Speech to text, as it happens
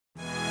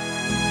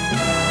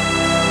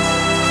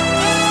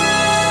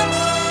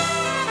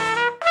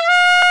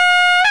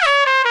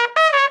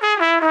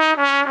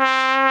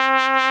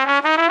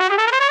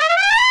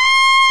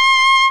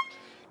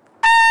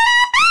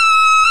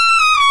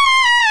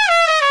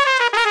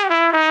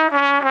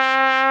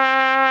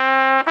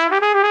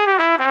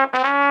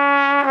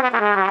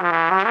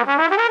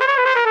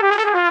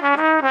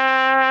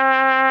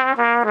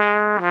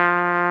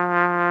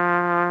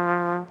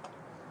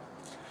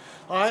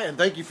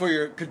thank you for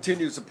your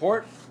continued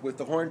support with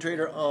the Horn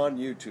Trader on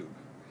YouTube.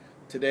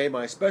 Today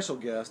my special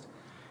guest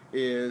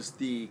is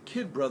the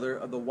kid brother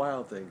of the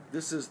Wild Thing.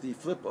 This is the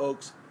Flip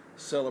Oaks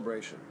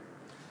Celebration.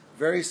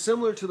 Very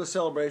similar to the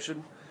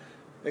Celebration,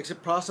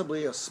 except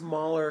possibly a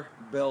smaller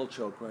bell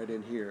choke right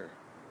in here.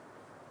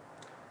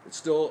 It's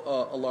still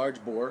a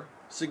large bore,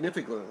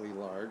 significantly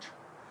large,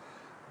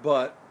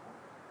 but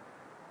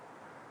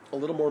a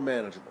little more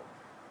manageable.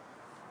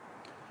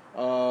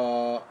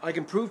 I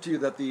can prove to you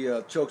that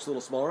the choke's a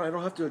little smaller. I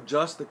don't have to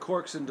adjust the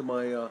corks into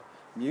my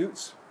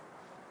mutes.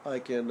 I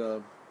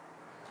can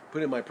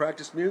put in my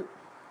practice mute.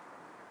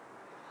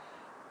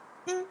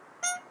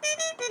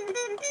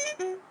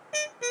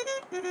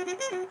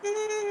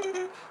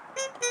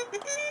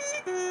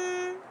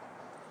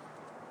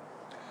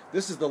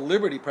 This is the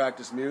Liberty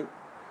practice mute.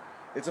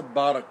 It's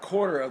about a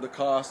quarter of the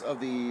cost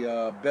of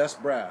the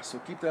best brass, so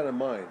keep that in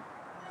mind.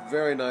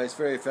 Very nice,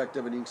 very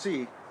effective, and you can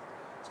see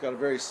it's got a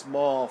very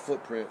small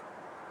footprint.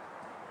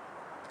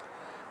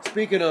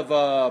 Speaking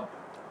of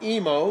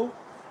emo,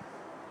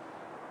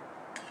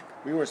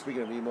 we weren't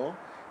speaking of emo.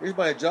 Here's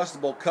my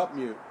adjustable cup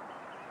mute.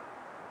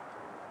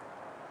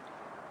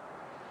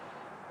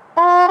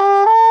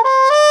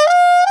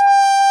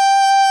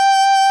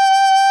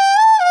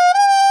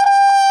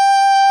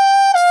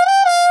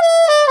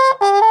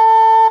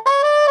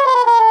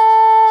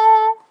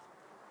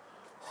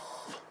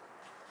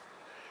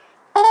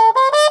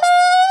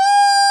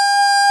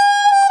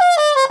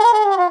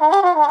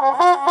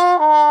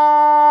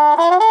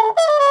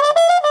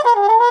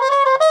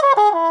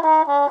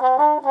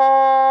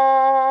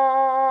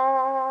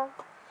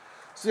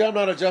 See, I'm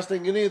not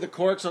adjusting any of the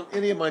corks on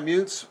any of my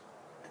mutes.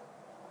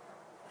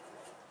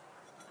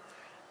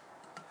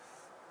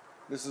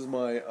 This is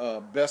my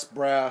best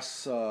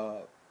brass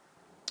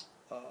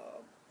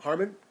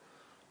Harmon.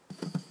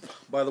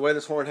 By the way,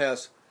 this horn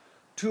has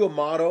two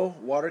Amato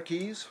water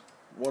keys,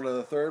 one on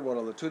the third, one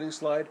on the tuning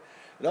slide.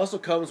 It also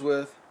comes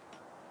with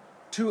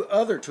two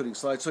other tuning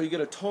slides, so you get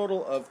a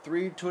total of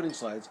 3 tuning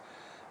slides.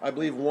 I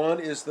believe one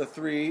is the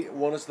 3,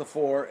 one is the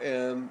 4,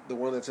 and the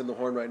one that's in the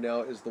horn right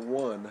now is the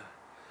 1.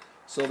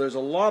 So there's a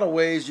lot of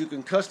ways you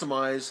can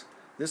customize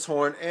this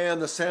horn and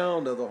the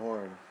sound of the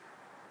horn.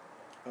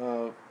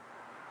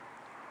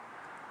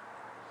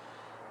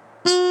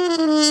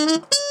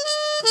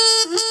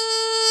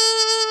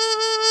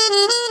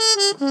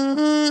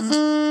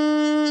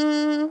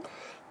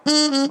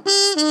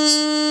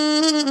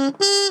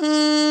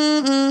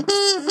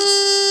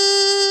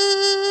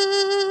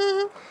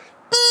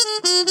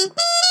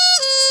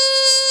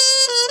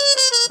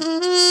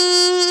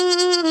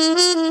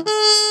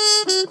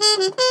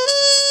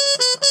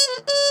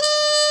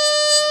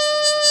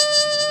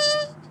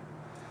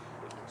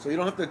 So you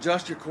don't have to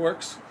adjust your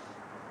corks.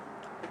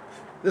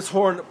 This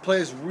horn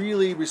plays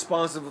really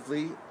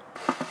responsively.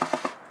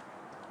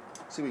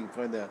 See if we can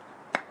find that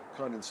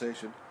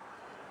condensation.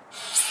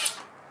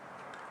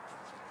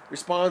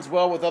 Responds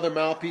well with other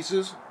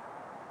mouthpieces.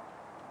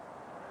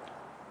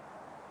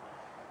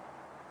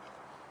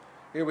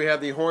 Here we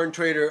have the Horn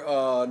Trader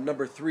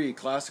number 3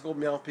 classical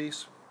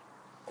mouthpiece.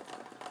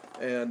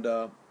 And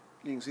you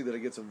can see that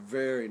it gets a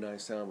very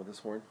nice sound with this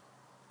horn.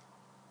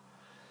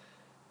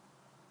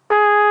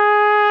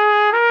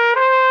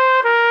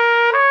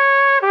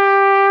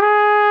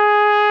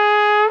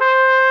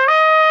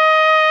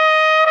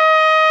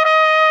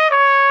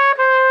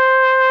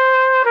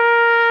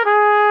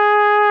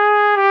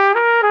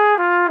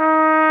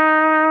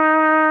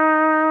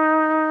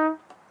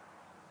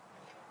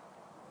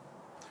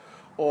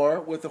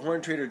 Or with the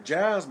Horn Trader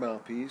Jazz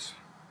mouthpiece,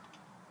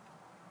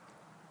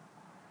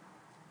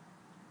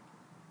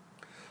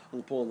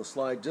 I'm pulling the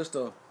slide just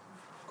a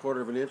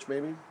quarter of an inch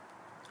maybe,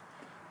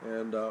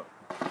 and you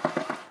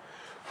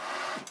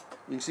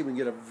can see we can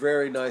get a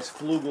very nice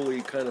flugel-y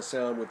kind of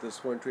sound with this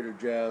Horn Trader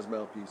Jazz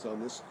mouthpiece on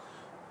this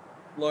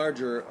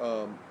larger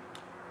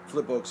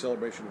Flip Oaks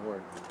Celebration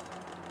horn.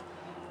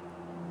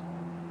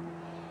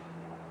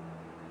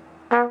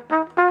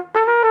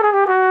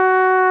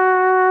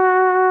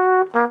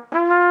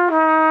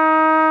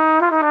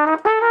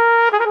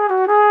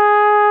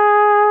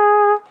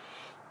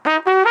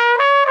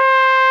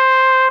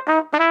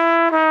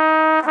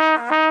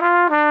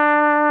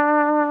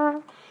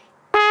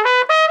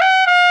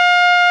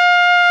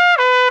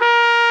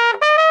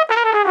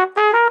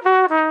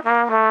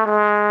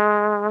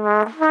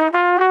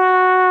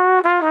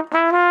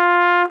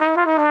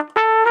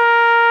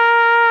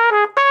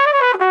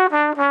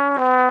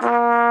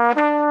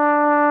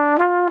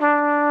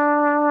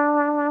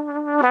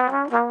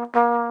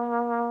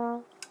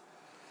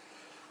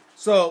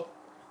 So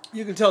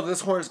you can tell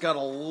this horn's got a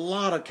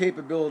lot of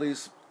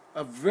capabilities,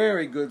 a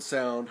very good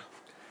sound,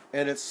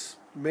 and it's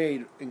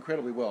made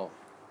incredibly well.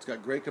 It's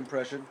got great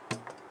compression. It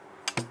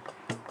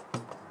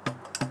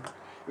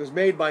was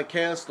made by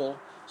Cancel,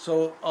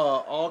 so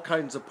all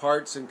kinds of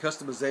parts and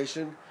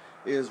customization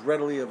is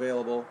readily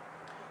available.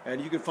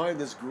 And you can find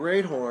this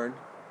great horn,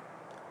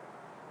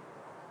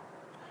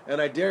 and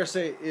I dare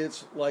say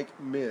it's like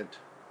mint.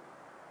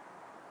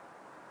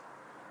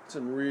 It's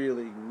in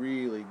really,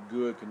 really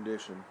good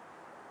condition.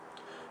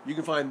 You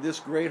can find this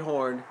great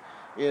horn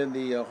in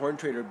the Horn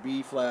Trader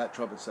B-flat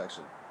trumpet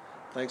section.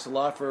 Thanks a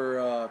lot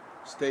for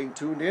staying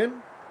tuned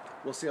in.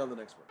 We'll see you on the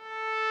next one.